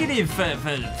 Being negative for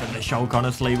the Shulk,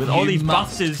 honestly, with all You these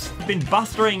must. busters, been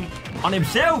bustering on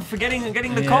himself for getting the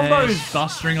Yes, combos.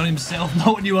 bustering on himself, not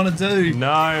what you want to do.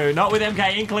 No, not with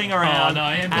MK Inkling Oh around. no,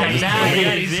 MK And now is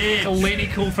he is it.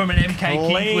 clinical from an MK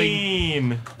Kinkling.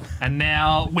 Clean. And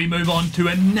now we move on to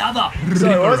another.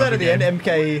 So what was that ripper at the end?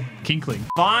 game. MK. Kinkling.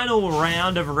 Final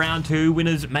round of round two,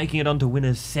 winners making it onto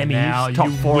winners semis, Now top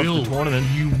you four will, of the tournament.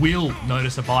 you will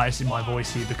notice a bias in my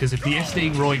voice here because if the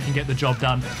SD Roy can get the job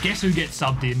done, guess who gets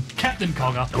subbed in? Captain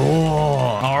Cogger. Oh,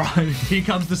 All right, here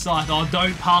comes the scythe. Oh,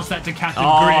 don't pass that to Captain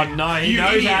oh Grim. no, he You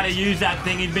knows how to idiot. use that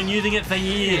thing. He's been using it for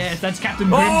years. Yes, that's Captain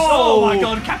Grim. Oh my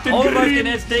God, Captain Almost Grim.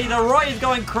 an SD. The Roy is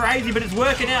going crazy, but it's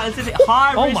working out. It's just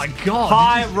high Oh risk, my God,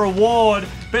 high this reward.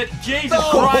 But Jesus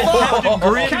Christ, Captain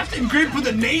Grim Captain Grim put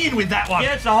the knee in with that one.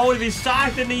 gets a hold of his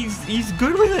scythe and he's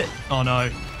good with it. Oh no.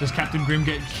 Does Captain Grim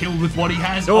get killed with what he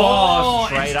has? Oh,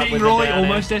 straight up Esting with the Roy, down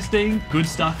almost Esting. Good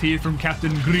stuff here from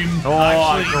Captain Grim. Oh,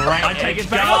 Actually, great I take edge it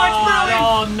back. guard.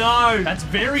 Oh, it's brilliant. Oh no. That's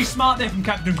very smart there from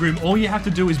Captain Grim. All you have to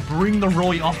do is bring the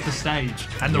Roy off the stage,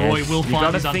 and the Roy will you find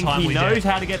gotta his think untimely he knows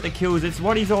death. how to get the kills. It's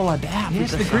what he's all about.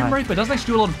 Yes, with the Grim scythe. Reaper doesn't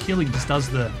actually do a lot of killing. Just does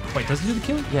the. Wait, does he do the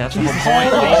killing? Yeah, that's Jesus, the whole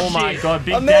point. holy Oh my shit. god,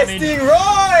 big I'm damage. nesting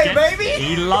Roy, Gets- baby!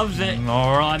 He loves it.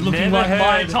 All right, looking Never like my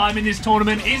heard. time in this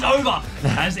tournament is over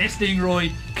as Esting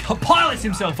Roy pilots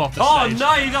himself off the Oh stage. no,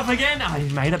 he's off again. Oh, he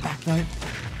made it back though.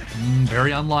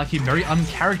 Very unlike him, very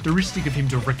uncharacteristic of him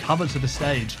to recover to the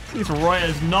stage. This Roy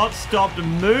has not stopped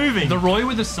moving. The Roy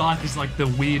with the scythe is like the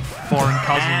weird foreign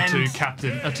cousin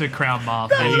to Crown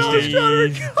Marth.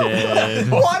 He's dead.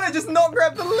 Why did I just not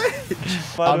grab the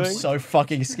ledge? I'm so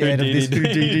fucking scared of this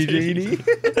Houdini genie.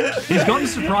 He's gotten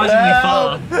surprisingly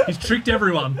far. He's tricked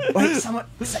everyone. Wait, someone.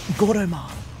 Gordo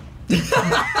Marth.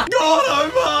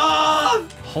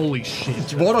 God, Holy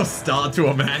shit. what a start to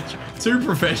a match. Two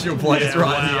professional players Yeah,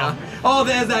 right wow. here. Oh,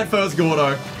 there's that first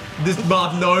Gordo. This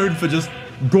Marth known for just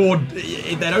Gord.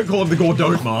 They don't call him the Gordon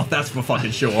Marth, that's for fucking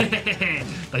sure.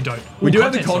 They don't. We Ooh, do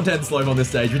have the content content slope on this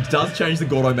stage, which does change the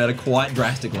Gordo meta quite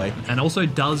drastically. and also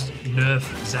does nerf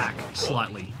Zack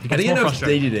slightly. He I gets think it more nerfs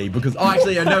frustrated. DDD because, oh,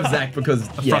 actually, I nerf Zack because,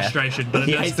 yeah. Frustration, but it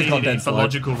he nerfs hates the DDD content for slope.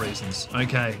 logical reasons.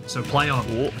 Okay, so play on.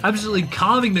 Absolutely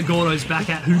carving the Gordos back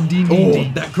at Houdini.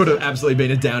 Oh, that could have absolutely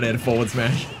been a down air forward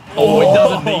smash. Oh, he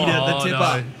doesn't need it, the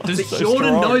tipper. No. Does So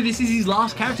Jordan strong. know this is his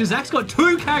last character? Zack's got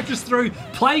 2 characters through,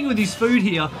 playing with his food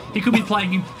here. He could be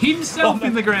playing himself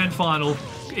in the grand final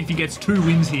if he gets 2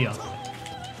 wins here.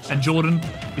 And Jordan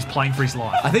is playing for his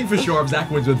life. I think for sure if Zack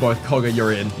wins with both Cogger,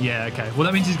 you're in. Yeah, okay. Well,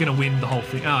 that means he's going to win the whole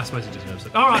thing. Oh, I suppose he just nerves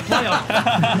it. All right, play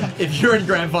on. If you're in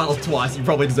grand finals twice, you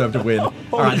probably deserve to win. All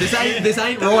right, this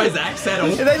ain't Roy, Zack,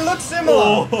 settle. They look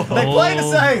similar. They play the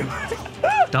same.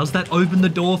 Does that open the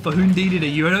door for Houdini?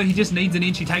 You know, he just needs an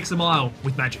inch. He takes a mile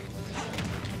with magic.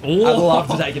 Oh, I'd love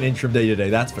to take an inch from D to D,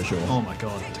 that's for sure. Oh my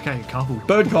god. Okay, couple.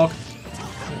 Bird cock.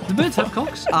 Do birds have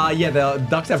cocks? Yeah, the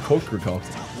ducks have corkscrew cocks.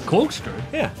 Corkscrew?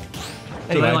 Yeah. Do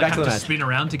Anyway, they like back have to the to match. spin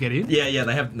around to get in? Yeah,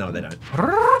 they have. No, they don't.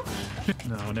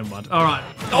 No, never mind. All right.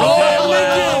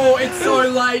 Oh, it's so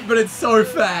late, but it's so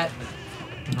fat.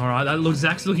 All right, that looks.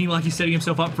 Zack's looking like he's setting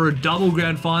himself up for a double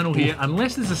grand final here,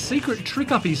 unless there's a secret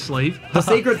trick up his sleeve. The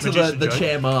secret to Magician the joke.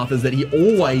 chair Marth is that he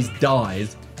always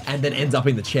dies and then ends up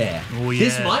in the chair. Oh,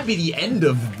 This yeah. might be the end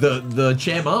of the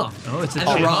chair Marth. Oh, it's a and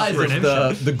chair the rise Marth of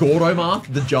redemption. the Gordo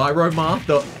Marth, the Gyro Marth,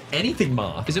 the anything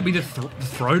Marth. Is it be the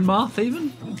throne Marth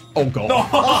even? Oh god.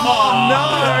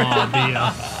 Oh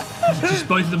dear. Just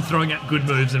both of them throwing out good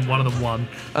moves and one of them won.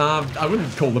 I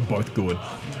wouldn't call them both good.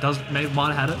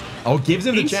 Might have had it. Oh, gives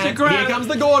him the chance. Instagram. Here comes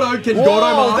the Gordo. Can Whoa, Gordo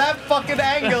Marth? that fucking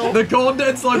angle. The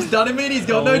content slope's done him in. He's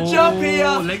got no jump here.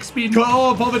 Leg spin.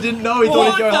 Oh, Papa didn't know. He thought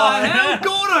What he'd the go high. hell?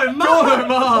 Gordo Gordo Marth!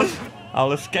 Marth.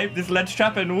 I'll escape this ledge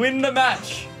trap and win the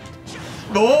match.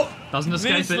 Oh, Doesn't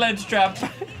escape This it. ledge trap.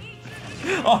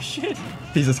 Oh shit.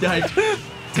 he's escaped. Can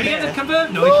he get it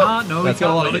confirmed? No, he can't. No, That's he got a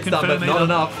can't. lot of Not hit stun, but confirm not either.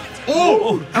 enough.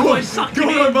 Oh, Oh, he sucked it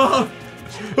Gordo in. Marth.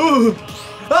 Ooh.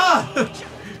 Ah.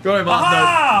 Gordo Marth. No.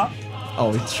 Ah!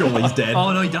 Oh, surely he's dead.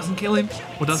 Oh no, he doesn't kill him.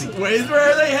 Or does he? Where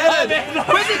are they headed?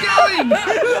 Where's he going?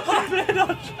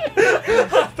 I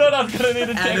thought I was gonna need a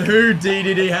And check. who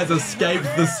DDD has escaped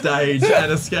the stage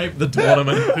and escaped the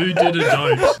tournament? Who did a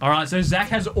don't? All right, so Zack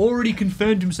has already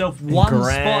confirmed himself one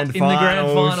Grand spot in the grand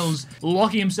finals. finals,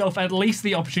 locking himself at least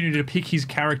the opportunity to pick his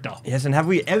character. Yes, and have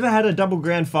we ever had a double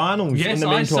grand finals Yes, in the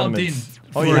I meme subbed tournaments? in.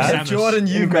 Oh, for you a have? Samus. Jordan,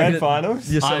 you In grand made it finals?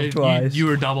 yourself twice. You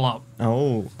were a double up.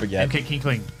 Oh, forget. MK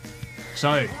Kinkling.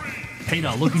 So,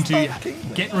 Peter looking to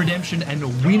get redemption and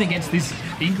win against this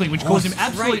Inkling, which caused him straight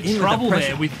absolute in with the trouble pressure.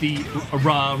 there with the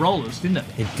rollers, didn't it?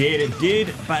 It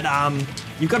did. But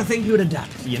you've got to think he would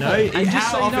adapt. You know, And just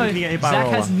how so you often know, can you get hit by a Zack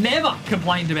roller? has never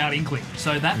complained about Inkling,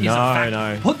 so that is a No, fact.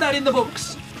 no. Put that in the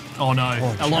books. Oh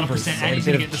no, a lot of percent, and he's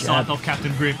a gonna bit get the of scythe jab. off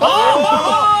Captain Grim.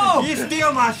 Oh! You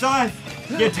steal my scythe.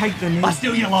 You take the knee. I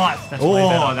steal your life. That's way Oh,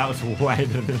 better. that was way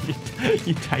better.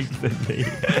 You take the knee.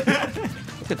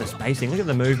 Look at the spacing. Look at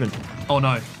the movement. Oh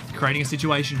no, creating a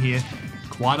situation here.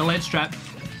 Quite a ledge trap.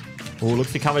 Oh,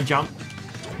 looks to cover jump.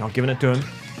 Not giving it to him.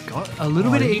 Got a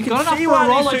little bit of ink. can Got enough see for why a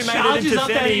these roller. two made it Charges into up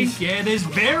that semis. ink. Yeah, there's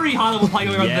very high level play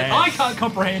going on that I Yes. can't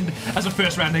comprehend as a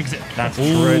first round exit. That's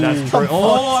true. That's true.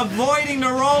 Oh, avoiding the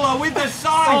roller with the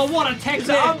scythe. Oh, what a tech It's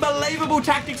there. unbelievable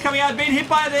tactics coming out. Being hit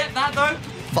by that though.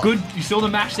 Good. You saw the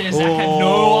match there. Zach had no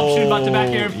option but to back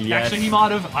air. yes. Actually, he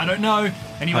might have. I don't know.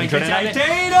 Anyway, gets out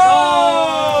there. 118.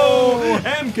 Oh!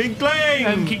 M. Kinkling.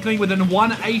 And Kinkling with an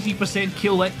 180%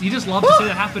 kill rate. You just love to see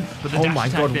that happen. But the Oh dash my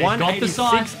attack god, there got the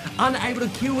 186, scythe. unable to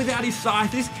kill without his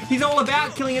scythe. He's all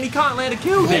about killing and he can't land a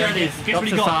kill. There it is. Guess what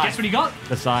he got? Guess what he got?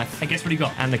 The scythe. And guess what he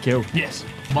got? And the kill. Yes,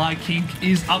 my kink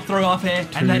is up throw up air,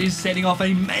 and that is setting off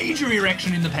a major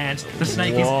erection in the pants. The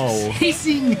snake Whoa. is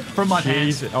hissing from my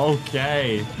pants,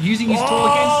 Okay. using his tool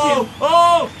against him.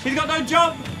 Oh! He's got no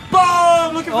jump.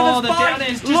 Boom! Looking for Oh, the the spike. down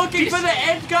air's just Looking for the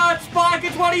edge guard spike.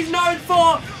 It's what he's known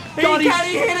for. God, Can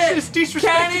he hit it? just disrespecting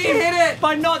Can he hit it?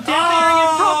 by not down airing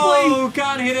it properly. Oh,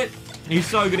 can't hit it. He's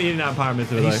so good at hitting that pyramid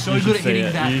though. He's so good at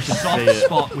hitting that soft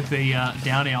spot with the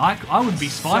down air. I would be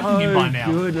spiking him by now.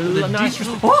 good. The Nice.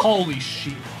 disrespect. Holy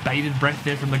shit. Bated breath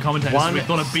there from the commentators. We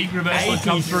thought a big reversal had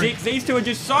come through. 86. These two are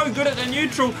just so good at the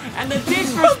neutral and the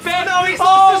disrespect. No, he's oh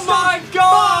lost the my stock.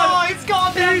 god! Oh, it's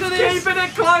gone down to this. Keeping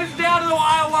it close down to the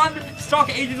wire one. Stock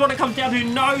it is what it comes down to.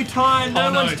 No time.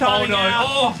 No one's turning out.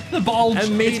 Oh, the bulge. It's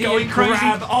Immediate going crazy.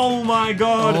 grab. Oh my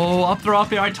god. Oh, up there, up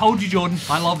there. I told you, Jordan.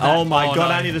 I love that. Oh my god,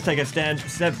 no. I need to take a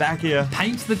step back here.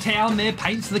 Paints the town there,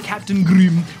 paints the Captain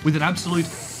Grim with an absolute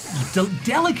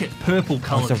delicate purple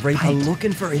colour. The Reaper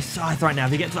looking for his scythe right now.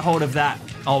 If he gets a hold of that.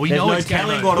 Oh, we There's know no it's game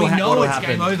telling over. what'll We know what'll it's happen.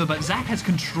 game over, but Zack has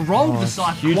controlled the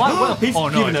scythe Huge. quite well. He's oh,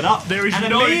 no. giving it up. There is An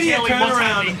no immediate telling what's turnaround.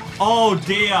 happening. Oh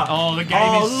dear. Oh, the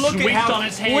game is look at switched how on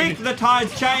its head. quick the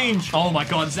tides change. Oh my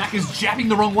god, Zack is jabbing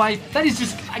the wrong way. That is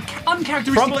just an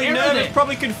uncharacteristic Probably error nervous, there.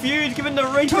 probably confused, given the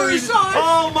Reaper Two is. sides.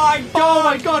 Oh my god. Oh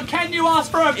my god, can you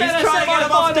ask for a He's better trying to get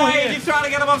him off semi-final stage. here? He's trying to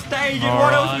get him off stage. And All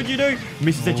what else right. would you do?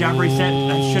 Misses the jump reset.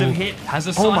 That should have hit. Has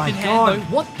a Oh scythe my in hand god.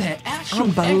 though. What the actual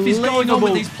F is going on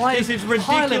with these players? This is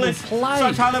High-level ridiculous. play.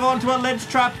 Such high level onto a ledge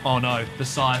trap. Oh no, the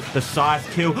scythe. The scythe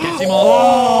kill. Gets him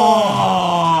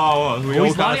Oh! We Oh, all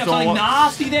he's lining up saw something what-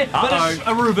 nasty there, but Uh-oh.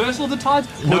 a reversal of the tides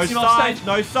No puts him off side, stage.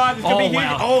 no side. It's gonna Oh be huge.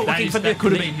 wow, Oh, that, looking is, for that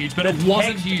could have been huge, but it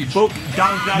wasn't huge. Book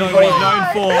dunk that No, is what he's no. known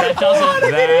for. That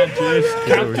doesn't. That just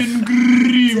Captain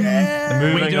Grim.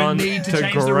 Moving We on don't need to to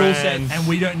change the rule set, grand. and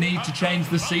we don't need to change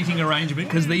the seating arrangement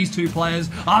because these two players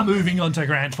are moving on to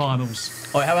grand finals.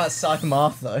 Oh, how about Scythe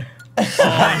Marth though?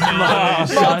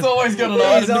 Marth's always got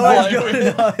an He's always got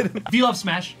an item. If you love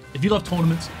Smash, if you love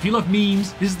tournaments, if you love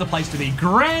memes, this is the place to be.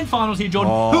 Grand finals here,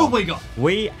 Jordan. Oh. Who have we got?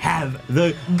 We have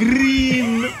the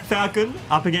Green Falcon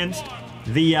up against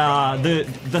the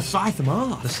Scythe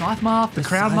Marth. The Scythe Marth, the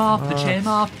Crown Scythe Marth, the Marth. Chair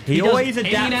Marth. He does always any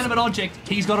adapts. inanimate object.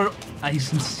 He's got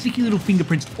some sticky little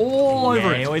fingerprints all over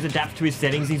Yeah, it. he always adapts to his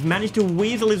settings. He's managed to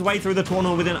weasel his way through the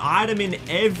tournament with an item in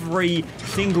every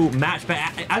single match. But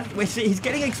as we see, he's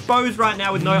getting exposed right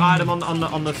now with no item on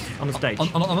the stage.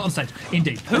 On stage,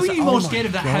 indeed. Who are That's- you oh more my scared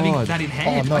of that God. having that in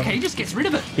hand? Oh, no. Okay, he just gets rid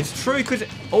of it. It's true because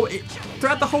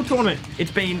throughout the whole tournament, it's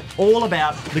been all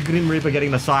about the Grim Reaper getting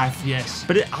the scythe. Yes.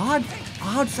 But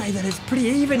I'd say that it's pretty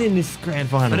even in this grand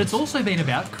final. But it's also been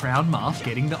about Crown Marth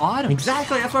getting the items.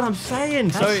 exactly that's what I'm saying.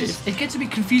 That's So just, it gets a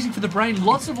bit confusing for the brain.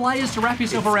 Lots of layers to wrap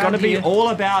yourself it's around going to be here. all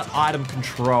about item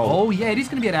control. Oh yeah, it is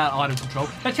going to be about item control.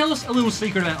 Now tell us a little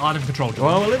secret about item control, Jordan.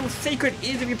 Well, a little secret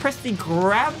is if you press the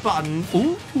grab button,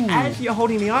 Ooh. as you're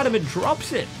holding the item, it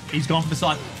drops it. He's gone for the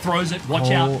side, throws it, watch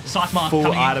Oh, out. Scythe Marth full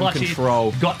coming in item clutch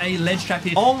control. here. Got a ledge trap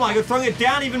here. Oh my god, throwing it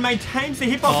down even maintains the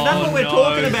hitbox. Oh, That's what we're no.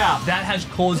 talking about. That has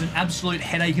caused an absolute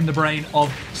headache in the brain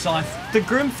of Scythe. The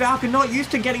Grim Falcon, not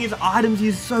used to getting his items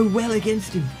used so well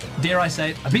against him. Dare I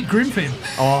say it, a bit grim for him.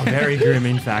 Oh, very grim,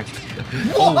 in fact.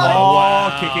 Oh,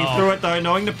 wow. Kicking through it though,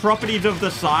 knowing the properties of the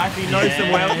scythe, he knows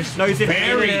them well, Yes. knows it in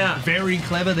Very, and out. very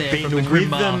clever there Been from the Grim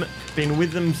Marth. been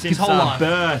with them since whole life.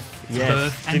 birth. Yes.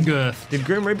 Birth and girth. Did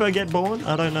Grim Reaper get born?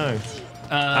 I don't know.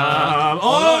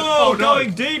 oh, no.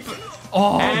 Going deep.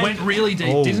 Oh, And- went really deep.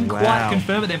 Oh, Didn't wow. quite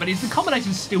confirm it there, but the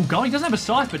combination's still going. He doesn't have a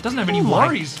scythe, but doesn't have any Oh my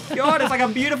worries. God, it's like a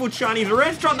beautiful Chinese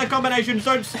restaurant. The combinations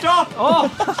don't stop. Oh,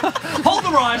 hold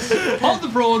the rice, hold the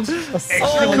prawns.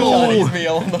 Extra cool. Chinese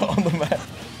meal on the map.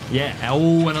 Yeah.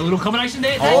 Oh, and a little combination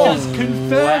there. That Oh, does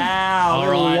confirm. Wow. All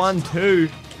Little right. 1-2.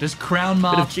 Does Crown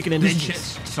Marth... Bit of chicken and does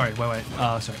biscuits. sorry.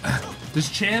 Does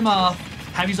Chair Marth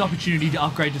have his opportunity to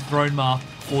upgrade to Throne Marth,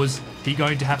 or is he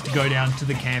going to have to go down to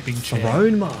the camping chair?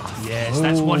 Marth. Yes,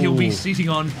 that's what he'll be sitting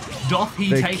on. Doth he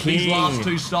The take these king. last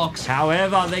two stocks?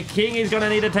 However, the king is going to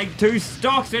need to take 2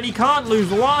 stocks and he can't lose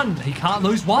 1. He can't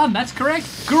lose one. That's correct.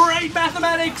 Great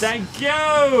mathematics. Thank you.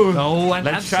 Oh, and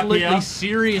Let's trap absolutely here.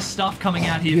 serious stuff coming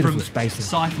out here Beautiful from spacing.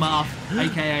 Scythe Marth,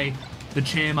 aka the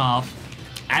Chair Marth,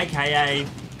 AKA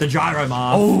the Gyro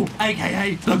Marth. oh,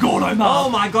 aka the Gordo Marth. Oh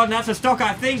my God, and that's a stock,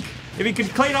 I think. If he could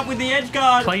clean up with the edge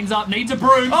guard. Cleans up, needs a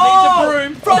broom, Oh, needs a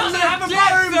broom. from Doesn't the have a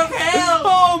depths broom. of hell.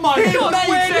 Oh my He God, makes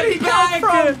where did it he back.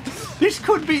 come from? This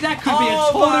could be, that could be a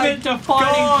Oh my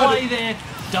tournament-defining God. play there.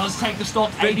 Does take the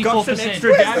stock, But 84%. got some extra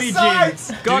Where's the damage in.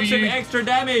 sights? Got Do some you- extra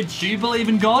damage. Do you believe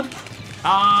in God?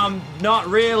 Not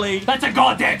really. That's a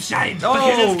goddamn shame, because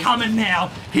Oh. it's coming now.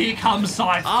 Here comes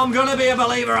Scythe. I'm gonna be a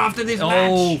believer after this Oh,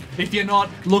 match. if you're not,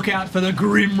 look out for the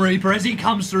Grim Reaper as he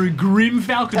comes through. Grim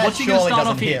Falcon. That What's he going to surely start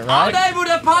doesn't off here? hit, right? Unable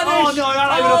to punish. Oh, no,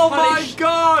 unable to Oh punish. my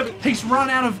god. He's run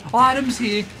out of items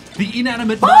here. The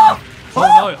inanimate bar. Oh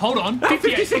no, hold on.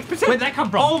 56%. Where'd that come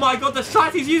from? Oh my god, the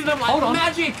scythe is using them like Hold on.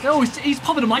 magic. Oh, he's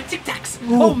popping them like Tic Tacs.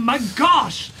 Oh my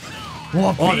gosh.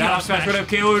 Oh, big that up up smash smash. would have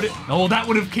killed. Oh, that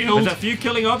would have killed. There's a few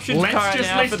killing options Let's right just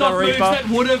now list for the off moves Reaper. that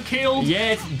would have killed.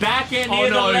 Yes, back end Oh near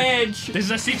no. the ledge. This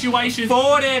is a situation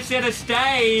Forward air center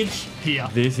stage. here.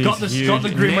 This is got the huge. got the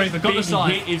Grim Next Reaper, got the big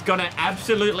side. hit is gonna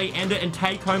absolutely end it and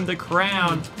take home the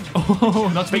crown.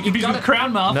 Oh, not speaking you've of gotta-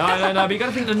 crown mark. No, but you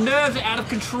gotta think the nerves are out of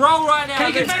control right now. Can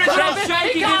he get They're better shots?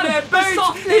 shaking He in can't. their The boots.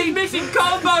 softening. He's missing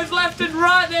combos left and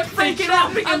right. They're freaking out.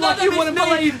 chopping him And like look you at wouldn't this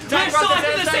knee. believe. Jack They're runs side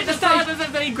the to the stage, center the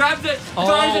side, then he grabs it, throws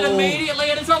it Oh.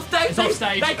 immediately, and it's off stage. It's off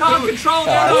stage. They can't Ooh. control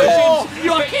their Oh. emotions.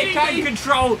 You're But kidding he can me.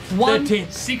 control the tits.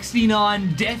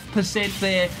 169 death percent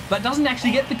there, but doesn't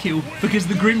actually get the kill because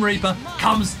the Grim Reaper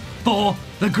comes for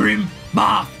the Grim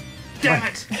Mark. Damn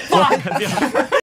it! Fuck!